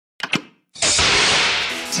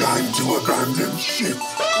Time to abandon ship.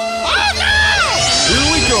 Oh no! Here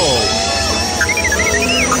we go!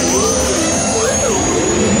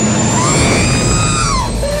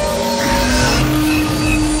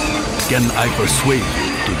 Can I persuade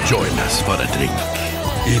you to join us for a drink?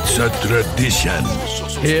 It's a tradition.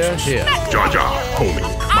 Here, here. Jar Jar, homie,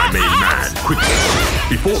 my main man, quickly.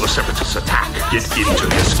 Before the Separatists attack, get into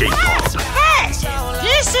the escape pod. Hey!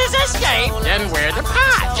 This is escape, and we're the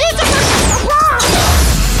pod.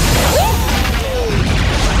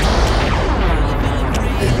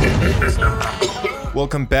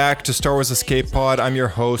 Welcome back to Star Wars Escape Pod. I'm your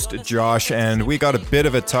host, Josh, and we got a bit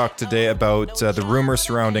of a talk today about the rumor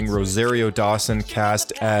surrounding Rosario Dawson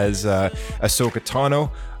cast as Ahsoka Tano,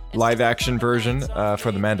 live-action version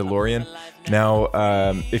for The Mandalorian. Now,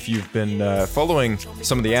 if you've been following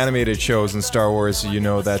some of the animated shows in Star Wars, you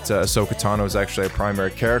know that Ahsoka Tano is actually a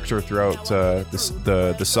primary character throughout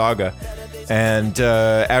the saga. And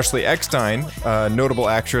Ashley Eckstein, a notable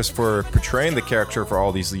actress for portraying the character for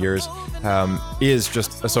all these years, is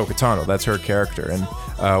just Ahsoka Tano. That's her character. And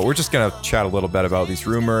we're just going to chat a little bit about these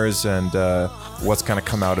rumors and what's kind of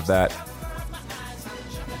come out of that.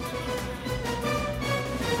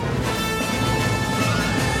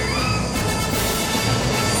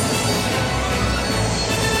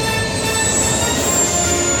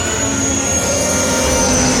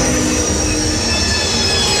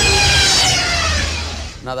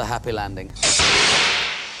 Another happy landing.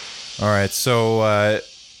 All right, so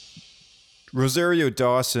Rosario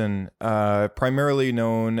Dawson, primarily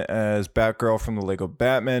known as Batgirl from the Lego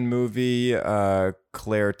Batman movie,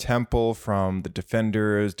 Claire Temple from The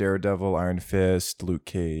Defenders, Daredevil, Iron Fist, Luke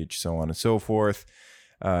Cage, so on and so forth,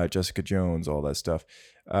 Jessica Jones, all that stuff.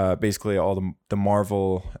 Basically, all the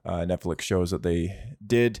Marvel Netflix shows that they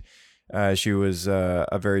did. She was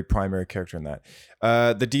a very primary character in that.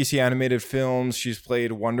 The DC animated films, she's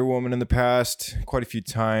played Wonder Woman in the past quite a few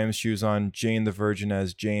times. She was on Jane the Virgin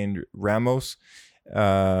as Jane Ramos.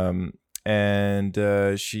 And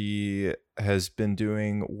she has been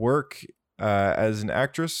doing work as an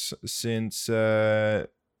actress since 95,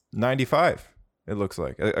 it looks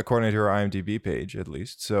like, according to her IMDb page, at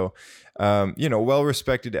least. So,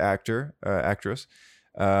 well-respected actress.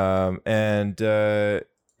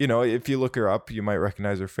 If you look her up, you might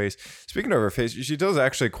recognize her face. Speaking of her face, she does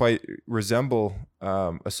actually quite resemble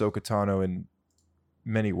Ahsoka Tano in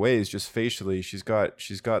many ways, just facially. She's got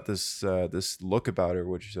this look about her,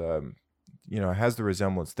 which has the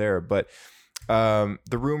resemblance there. But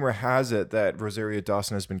the rumor has it that Rosario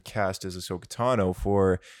Dawson has been cast as Ahsoka Tano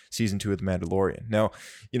for season 2 of The Mandalorian. Now,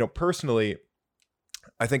 personally,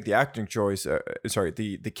 I think the acting choice,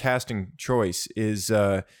 the casting choice is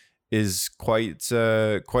quite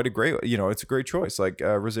a great, it's a great choice. Like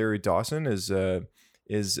Rosario Dawson is a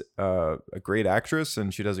great actress,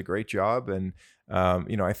 and she does a great job. And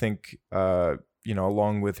I think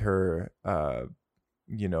along with her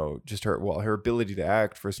just her ability to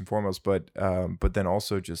act first and foremost, but then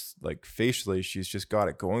also just like facially, she's just got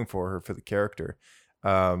it going for her for the character.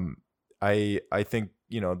 I think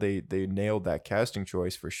they nailed that casting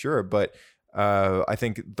choice for sure. But I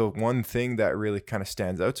think the one thing that really kind of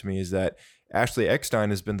stands out to me is that Ashley Eckstein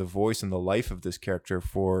has been the voice and the life of this character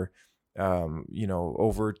for,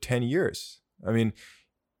 over 10 years. I mean,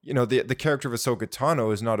 the character of Ahsoka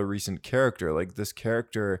Tano is not a recent character. Like, this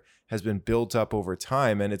character has been built up over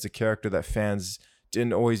time, and it's a character that fans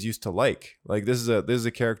didn't always used to like. Like, this is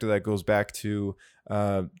a character that goes back to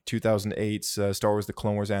 2008's Star Wars: The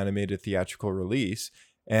Clone Wars animated theatrical release,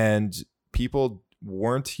 and people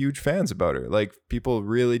weren't huge fans about her. Like, people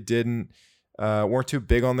really weren't too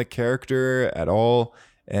big on the character at all.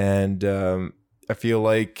 And I feel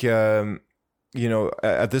like at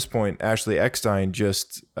this point, Ashley Eckstein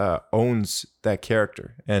just owns that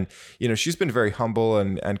character. And she's been very humble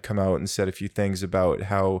and come out and said a few things about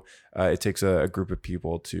how it takes a group of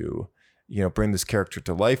people to bring this character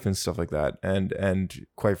to life and stuff like that. And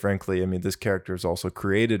quite frankly, I mean, this character is also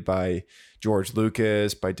created by George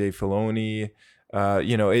Lucas, by Dave Filoni.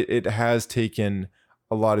 It has taken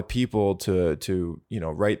a lot of people to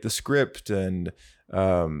write the script and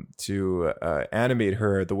to animate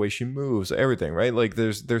her, the way she moves, everything, right? Like,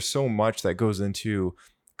 there's so much that goes into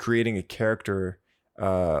creating a character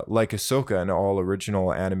like Ahsoka, an all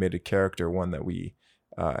original animated character, one that we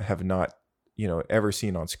have not ever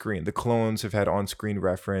seen on screen. The clones have had on-screen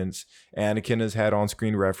reference. Anakin has had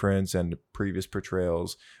on-screen reference and previous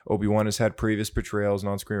portrayals. Obi-Wan has had previous portrayals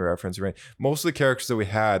and on-screen reference, right? Most of the characters that we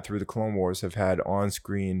had through the Clone Wars have had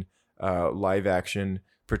on-screen live-action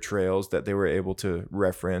portrayals that they were able to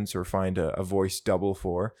reference or find a voice double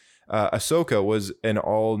for. Ahsoka was an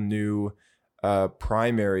all-new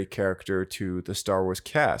primary character to the Star Wars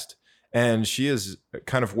cast, and she is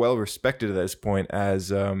kind of well respected at this point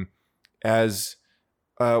as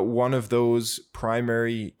one of those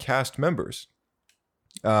primary cast members.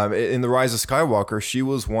 In The Rise of Skywalker, she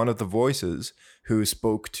was one of the voices who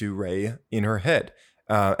spoke to Rey in her head.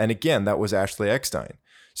 And again, that was Ashley Eckstein.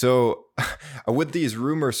 So with these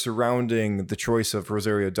rumors surrounding the choice of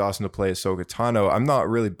Rosario Dawson to play Ahsoka Tano, I'm not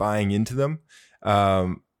really buying into them.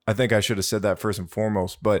 I think I should have said that first and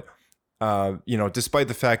foremost, but despite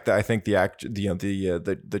the fact that I think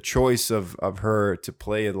the choice of her to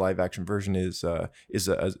play a live action version is a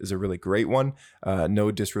really great one.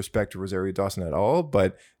 No disrespect to Rosario Dawson at all,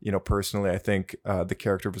 but personally, I think the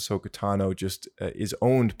character of Ahsoka Tano just is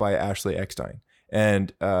owned by Ashley Eckstein,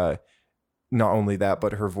 and not only that,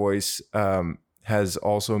 but her voice has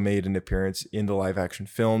also made an appearance in the live action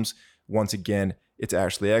films. Once again, it's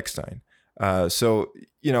Ashley Eckstein. So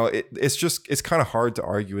it's kind of hard to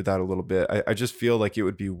argue with that a little bit. I just feel like it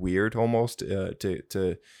would be weird almost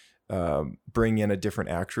to bring in a different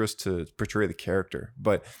actress to portray the character.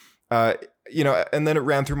 But and then it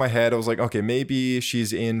ran through my head. I was like, okay, maybe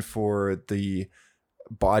she's in for the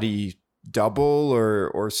body double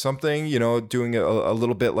or something. Doing a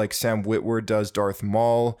little bit like Sam Witwer does Darth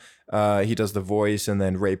Maul. He does the voice, and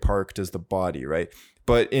then Ray Park does the body, right?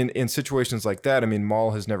 But in situations like that, I mean,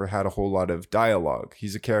 Maul has never had a whole lot of dialogue.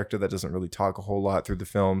 He's a character that doesn't really talk a whole lot through the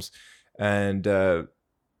films. And,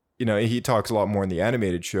 he talks a lot more in the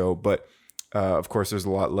animated show. But, of course, there's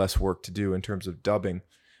a lot less work to do in terms of dubbing.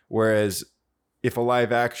 Whereas if a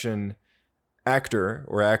live action actor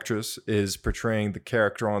or actress is portraying the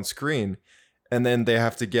character on screen, and then they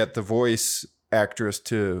have to get the voice actress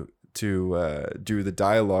to do the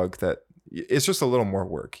dialogue, that it's just a little more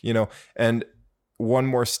work, and one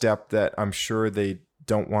more step that I'm sure they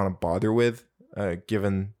don't want to bother with,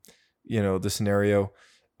 given, the scenario.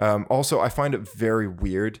 Also, I find it very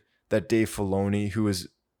weird that Dave Filoni, who is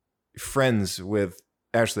friends with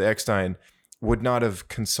Ashley Eckstein, would not have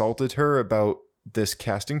consulted her about this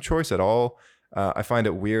casting choice at all. I find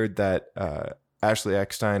it weird that Ashley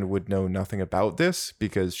Eckstein would know nothing about this,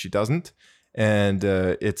 because she doesn't. And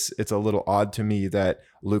it's a little odd to me that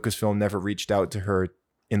Lucasfilm never reached out to her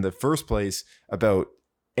in the first place about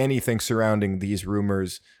anything surrounding these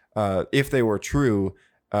rumors, if they were true,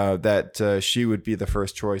 that she would be the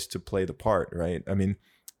first choice to play the part, right? I mean,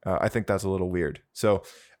 I think that's a little weird. So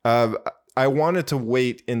I wanted to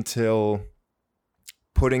wait until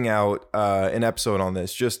putting out an episode on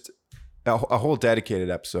this, just a whole dedicated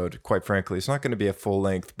episode, quite frankly. It's not going to be a full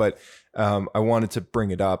length, but I wanted to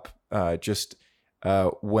bring it up just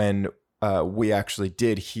when we actually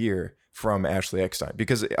did hear from Ashley Eckstein,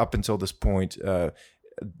 because up until this point,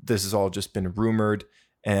 this has all just been rumored,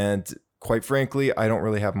 and quite frankly, I don't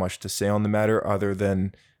really have much to say on the matter other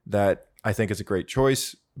than that I think it's a great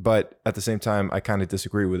choice, but at the same time, I kind of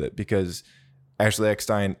disagree with it, because Ashley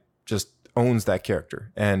Eckstein just owns that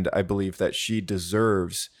character, and I believe that she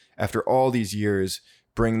deserves, after all these years,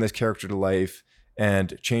 bringing this character to life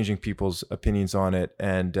and changing people's opinions on it,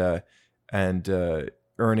 and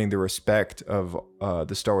earning the respect of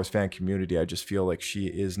the Star Wars fan community. I just feel like she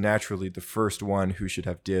is naturally the first one who should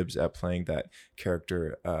have dibs at playing that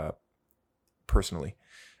character personally.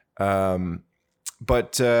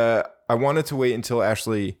 But I wanted to wait until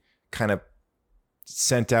Ashley kind of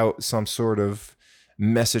sent out some sort of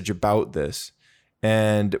message about this.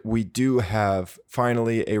 And we do have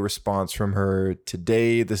finally a response from her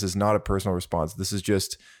today. This is not a personal response. This is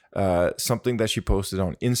just something that she posted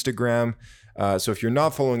on Instagram. So if you're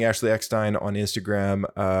not following Ashley Eckstein on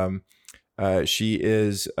Instagram, she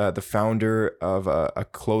is the founder of a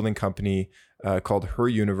clothing company called Her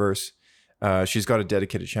Universe. She's got a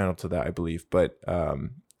dedicated channel to that, I believe. But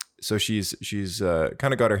so she's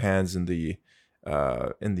kind of got her hands in the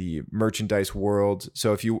merchandise world.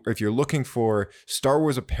 So if you're looking for Star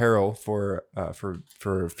Wars apparel for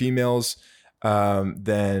females,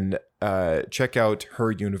 then check out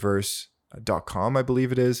heruniverse.com, I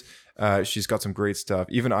believe it is. She's got some great stuff.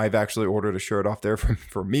 Even I've actually ordered a shirt off there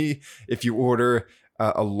for me. If you order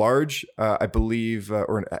a large, I believe,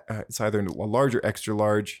 it's either a large or extra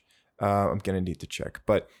large. I'm going to need to check.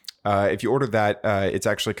 But if you order that, it's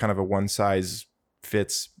actually kind of a one size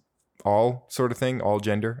fits all sort of thing, all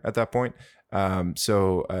gender at that point.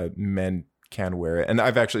 So men can wear it. And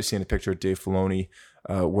I've actually seen a picture of Dave Filoni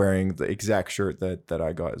wearing the exact shirt that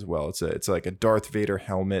I got as well. It's like a Darth Vader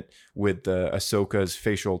helmet with Ahsoka's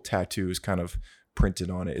facial tattoos kind of printed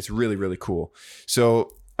on it. It's really, really cool. So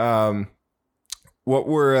what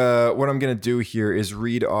I'm gonna do here is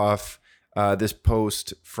read off this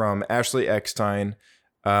post from Ashley Eckstein.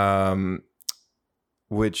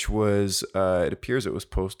 which was, it appears it was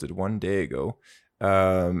posted 1 day ago.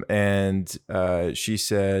 And she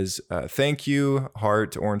says, thank you,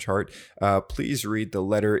 heart, orange heart. Please read the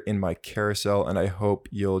letter in my carousel, and I hope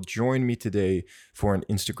you'll join me today for an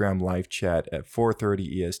Instagram live chat at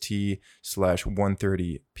 4:30 EST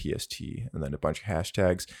 /1:30 PST, and then a bunch of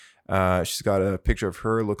hashtags. She's got a picture of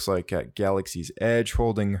her, looks like at Galaxy's Edge,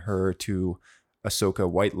 holding her two Ahsoka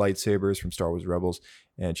white lightsabers from Star Wars Rebels,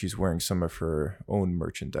 and she's wearing some of her own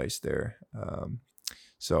merchandise there.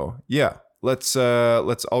 So yeah.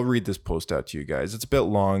 I'll read this post out to you guys. It's a bit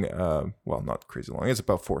long. Well, not crazy long. It's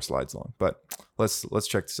about 4 slides long, but let's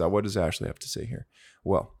check this out. What does Ashley have to say here?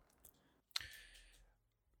 Well,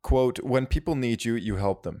 quote, when people need you, you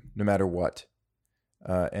help them no matter what.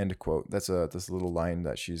 End quote. That's this little line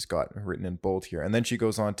that she's got written in bold here. And then she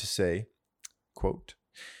goes on to say, quote,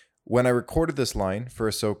 when I recorded this line for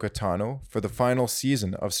Ahsoka Tano for the final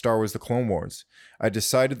season of Star Wars The Clone Wars, I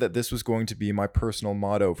decided that this was going to be my personal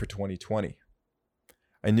motto for 2020.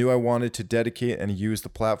 I knew I wanted to dedicate and use the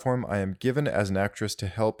platform I am given as an actress to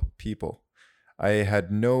help people. I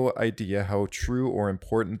had no idea how true or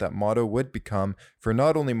important that motto would become for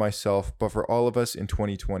not only myself, but for all of us in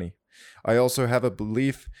 2020. I also have a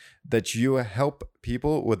belief that you help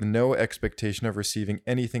people with no expectation of receiving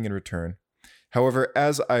anything in return. However,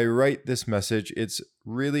 as I write this message, it's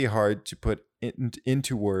really hard to put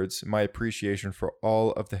into words my appreciation for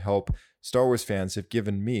all of the help Star Wars fans have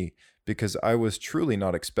given me, because I was truly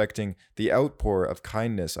not expecting the outpour of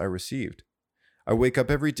kindness I received. I wake up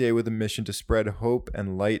every day with a mission to spread hope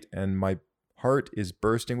and light, and my heart is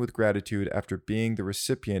bursting with gratitude after being the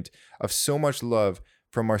recipient of so much love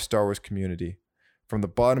from our Star Wars community. From the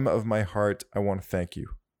bottom of my heart, I want to thank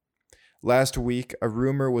you. Last week, a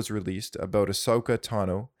rumor was released about Ahsoka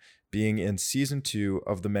Tano being in Season 2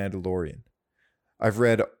 of The Mandalorian. I've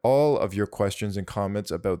read all of your questions and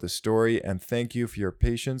comments about the story, and thank you for your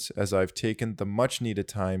patience as I've taken the much-needed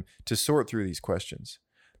time to sort through these questions.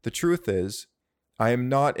 The truth is, I am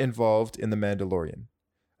not involved in The Mandalorian.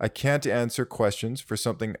 I can't answer questions for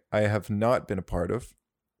something I have not been a part of.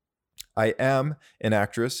 I am an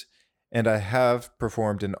actress, and I have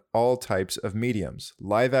performed in all types of mediums: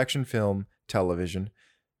 live action film, television,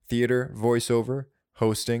 theater, voiceover,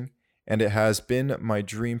 hosting, and it has been my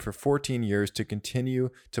dream for 14 years to continue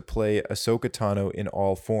to play Ahsoka Tano in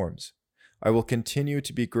all forms. I will continue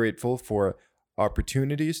to be grateful for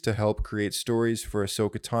opportunities to help create stories for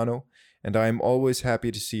Ahsoka Tano, and I am always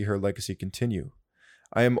happy to see her legacy continue.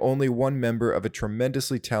 I am only one member of a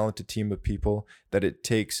tremendously talented team of people that it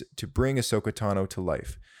takes to bring Ahsoka Tano to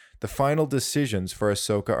life. The final decisions for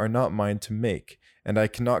Ahsoka are not mine to make, and I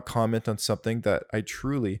cannot comment on something that I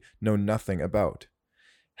truly know nothing about.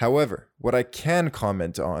 However, what I can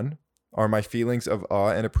comment on are my feelings of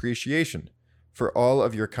awe and appreciation for all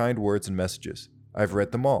of your kind words and messages. I've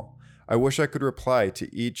read them all. I wish I could reply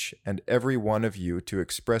to each and every one of you to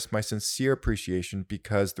express my sincere appreciation,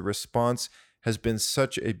 because the response has been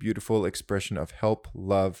such a beautiful expression of help,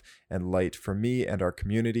 love, and light for me and our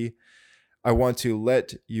community. I want to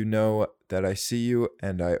let you know that I see you,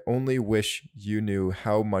 and I only wish you knew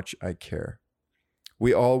how much I care.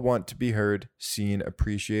 We all want to be heard, seen,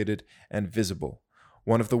 appreciated, and visible.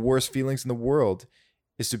 One of the worst feelings in the world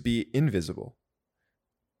is to be invisible.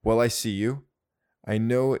 Well, I see you. I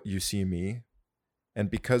know you see me. And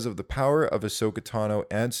because of the power of Ahsoka Tano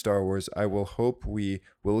and Star Wars, I will hope we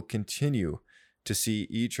will continue to see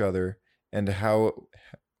each other and how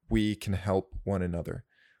we can help one another,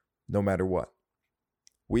 no matter what.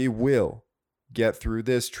 We will get through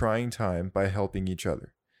this trying time by helping each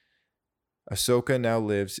other. Ahsoka now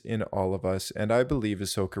lives in all of us, and I believe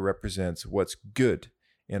Ahsoka represents what's good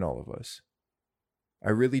in all of us. I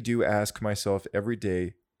really do ask myself every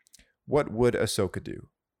day, what would Ahsoka do?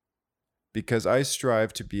 Because I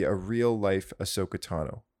strive to be a real-life Ahsoka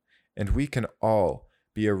Tano, and we can all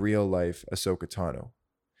be a real-life Ahsoka Tano.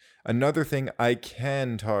 Another thing I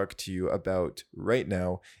can talk to you about right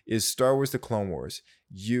now is Star Wars The Clone Wars.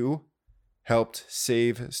 You helped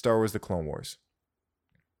save Star Wars The Clone Wars.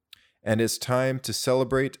 And it's time to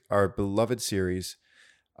celebrate our beloved series.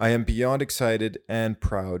 I am beyond excited and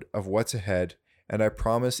proud of what's ahead, and I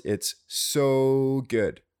promise it's so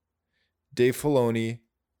good. Dave Filoni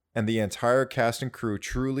and the entire cast and crew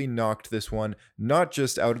truly knocked this one not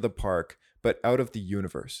just out of the park, but out of the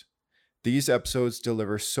universe. These episodes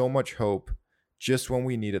deliver so much hope just when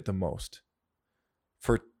we need it the most.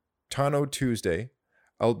 For Tano Tuesday,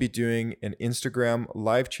 I'll be doing an Instagram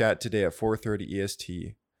live chat today at 4:30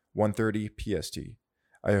 EST, 1:30 PST.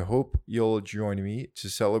 I hope you'll join me to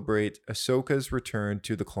celebrate Ahsoka's return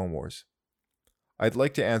to the Clone Wars. I'd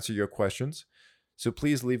like to answer your questions, So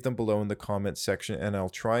please leave them below in the comments section and I'll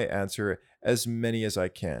try answer as many as I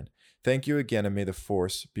can. Thank you again and may the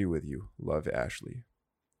force be with you. Love, Ashley.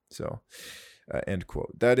 So, end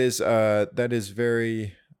quote. That is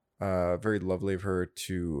very, very lovely of her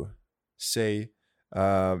to say.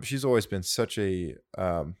 She's always been such a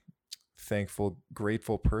thankful,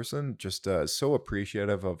 grateful person, just so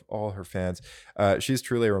appreciative of all her fans. She's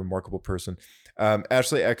truly a remarkable person.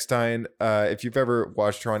 Ashley Eckstein, if you've ever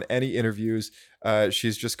watched her on any interviews,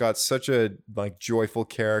 she's just got such a like joyful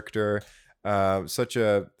character, such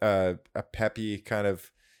a peppy kind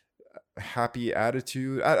of happy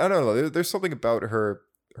attitude. I don't know. There's something about her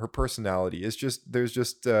personality. It's just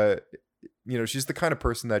she's the kind of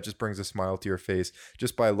person that just brings a smile to your face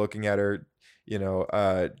just by looking at her,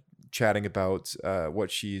 chatting about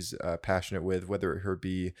what she's passionate with, whether it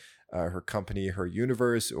be her company, her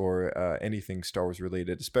universe, or anything Star Wars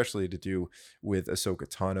related, especially to do with Ahsoka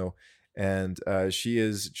Tano. And she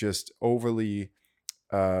is just overly,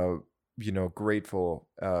 grateful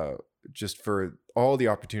just for all the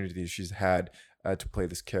opportunities she's had to play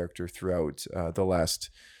this character throughout the last,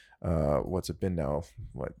 what's it been now?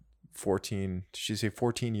 14? Did she say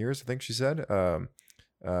 14 years? I think she said.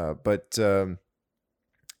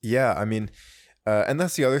 Yeah, I mean, and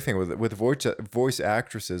that's the other thing with voice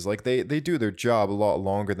actresses. Like they do their job a lot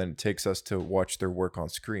longer than it takes us to watch their work on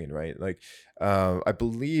screen, right? Like, I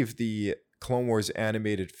believe the Clone Wars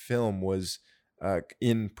animated film was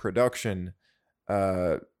in production,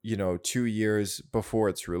 2 years before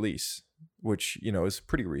its release, which is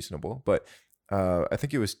pretty reasonable. But I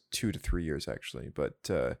think it was 2 to 3 years actually. But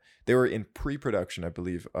they were in pre-production, I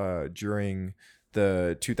believe, during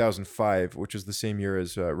the 2005, which was the same year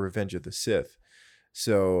as Revenge of the Sith.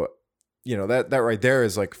 So, that right there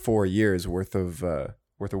is like 4 years worth of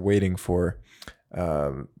waiting for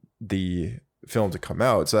the film to come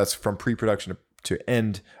out. So that's from pre-production to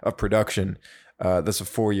end of production. That's a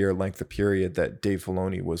 4-year length of period that Dave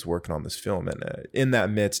Filoni was working on this film. And in that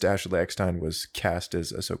midst, Ashley Eckstein was cast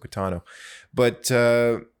as Ahsoka Tano. But,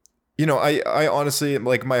 I honestly,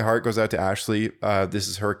 like, my heart goes out to Ashley. This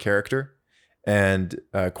is her character. And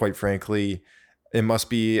quite frankly, it must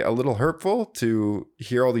be a little hurtful to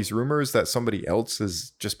hear all these rumors that somebody else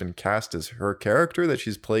has just been cast as her character that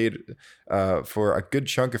she's played for a good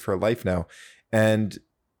chunk of her life now. And,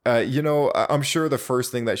 I'm sure the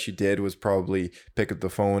first thing that she did was probably pick up the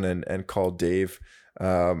phone and call Dave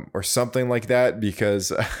or something like that,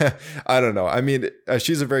 because I don't know. I mean,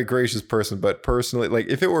 she's a very gracious person, but personally, like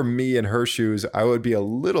if it were me in her shoes, I would be a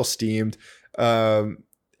little steamed. And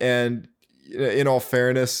in all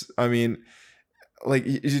fairness, I mean, like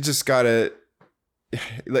you just gotta,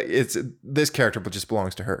 like this character just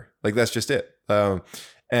belongs to her. Like that's just it.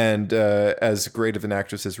 And as great of an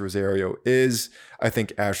actress as Rosario is, I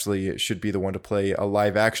think Ashley should be the one to play a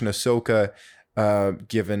live action Ahsoka,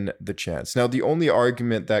 given the chance. Now, the only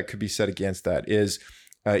argument that could be said against that is,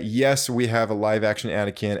 yes, we have a live action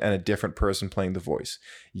Anakin and a different person playing the voice.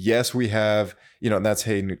 Yes, we have, and that's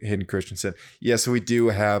Hayden Christensen. Yes, we do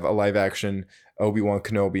have a live action Obi-Wan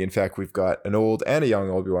Kenobi. In fact, we've got an old and a young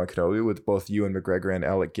Obi-Wan Kenobi with both Ewan McGregor and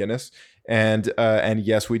Alec Guinness. And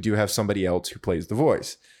yes, we do have somebody else who plays the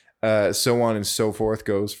voice. So on and so forth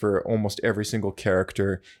goes for almost every single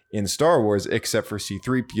character in Star Wars, except for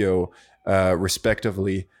C-3PO,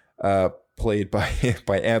 respectively, played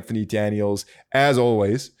by Anthony Daniels, as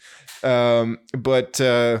always. But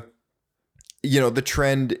the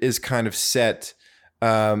trend is kind of set.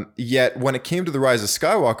 Yet when it came to The Rise of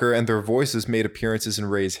Skywalker and their voices made appearances in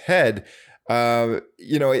Rey's head,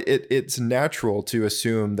 it's natural to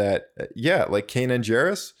assume that, like Kanan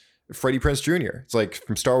Jarrus, Freddie Prinze Jr. It's like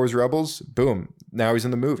from Star Wars Rebels, boom, now he's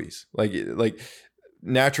in the movies. Like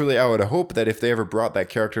naturally, I would hope that if they ever brought that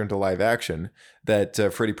character into live action, that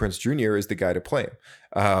Freddie Prinze Jr. is the guy to play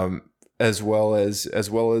him, as well as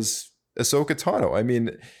Ahsoka Tano. I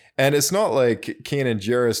mean, and it's not like Kanan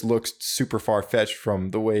Jarrus looks super far-fetched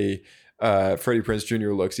from the way Freddie Prinze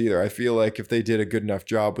Jr. looks either. I feel like if they did a good enough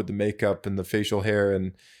job with the makeup and the facial hair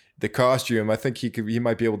and the costume, I think he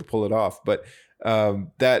might be able to pull it off. But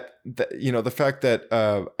the fact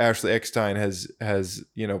that Ashley Eckstein has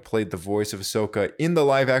played the voice of Ahsoka in the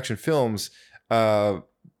live action films,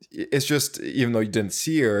 it's just, even though you didn't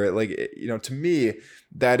see her, like, to me,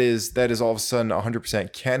 that is all of a sudden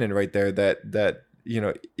 100% canon right there. That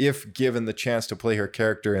if given the chance to play her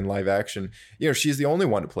character in live action, she's the only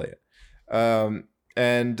one to play it.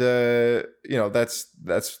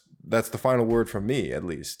 That's the final word from me, at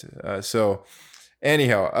least. So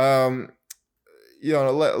anyhow,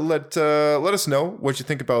 let us know what you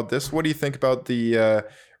think about this. What do you think about the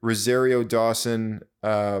Rosario Dawson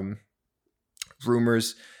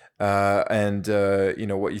rumors. And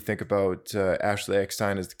what you think about Ashley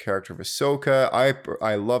Eckstein as the character of Ahsoka.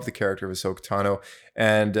 I love the character of Ahsoka Tano,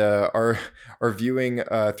 and our viewing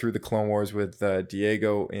through the Clone Wars with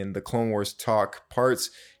Diego in the Clone Wars talk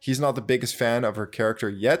parts. He's not the biggest fan of her character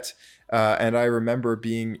yet, and I remember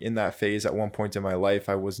being in that phase at one point in my life.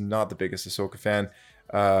 I was not the biggest Ahsoka fan.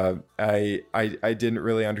 I didn't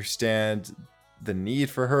really understand the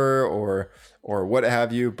need for her or what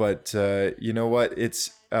have you, but you know what?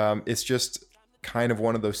 It's just kind of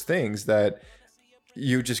one of those things that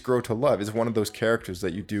you just grow to love. It's one of those characters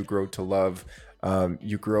that you do grow to love.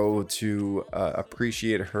 You grow to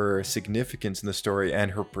appreciate her significance in the story and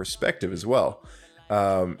her perspective as well.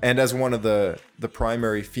 And as one of the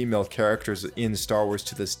primary female characters in Star Wars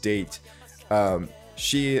to this date,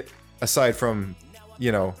 she, aside from,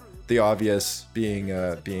 the obvious being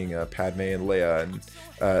Padme and Leia, and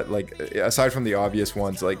aside from the obvious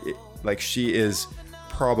ones, she is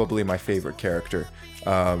probably my favorite character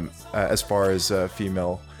as far as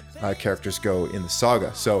female characters go in the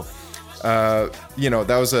saga. So that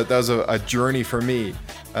was a journey for me,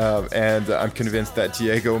 and I'm convinced that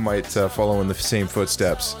Diego might follow in the same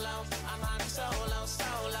footsteps.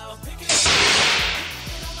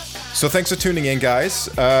 So thanks for tuning in, guys.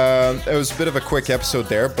 It was a bit of a quick episode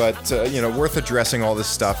there, but worth addressing all this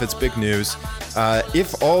stuff. It's big news.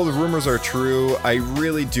 If all the rumors are true, I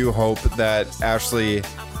really do hope that Ashley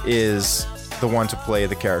is the one to play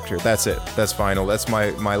the character. That's it. That's final. That's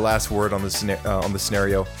my last word on the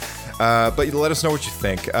scenario. But let us know what you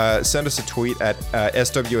think. Send us a tweet at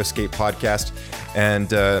SW Escape Podcast,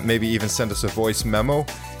 and maybe even send us a voice memo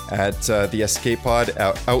at the Escape Pod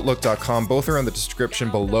at outlook.com. Both are in the description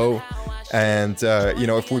below. And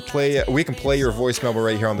if we can play your voice memo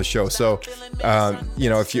right here on the show. So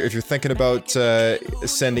if you're thinking about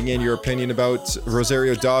sending in your opinion about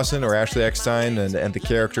Rosario Dawson or Ashley Eckstein and the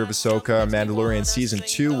character of Ahsoka, Mandalorian Season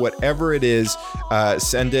 2, whatever it is,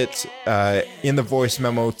 send it in the voice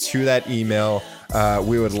memo to that email.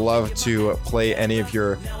 We would love to play any of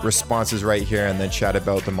your responses right here and then chat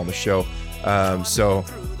about them on the show. That's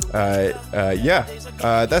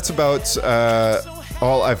about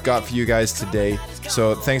all I've got for you guys today.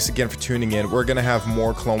 So thanks again for tuning in. We're gonna have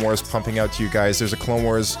more Clone Wars pumping out to you guys. There's a Clone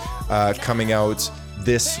Wars coming out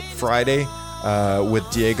this Friday with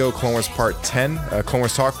Diego, Clone Wars Part 10, Clone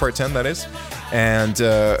Wars Talk Part 10, that is. And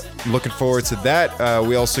looking forward to that.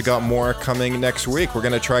 We also got more coming next week. We're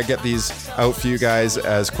gonna try to get these out for you guys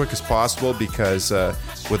as quick as possible, because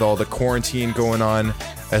with all the quarantine going on,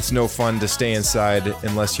 it's no fun to stay inside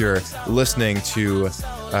unless you're listening to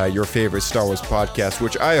your favorite Star Wars podcast,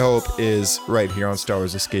 which I hope is right here on Star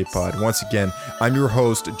Wars Escape Pod. Once again, I'm your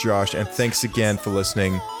host, Josh, and thanks again for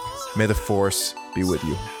listening. May the Force be with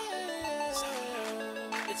you.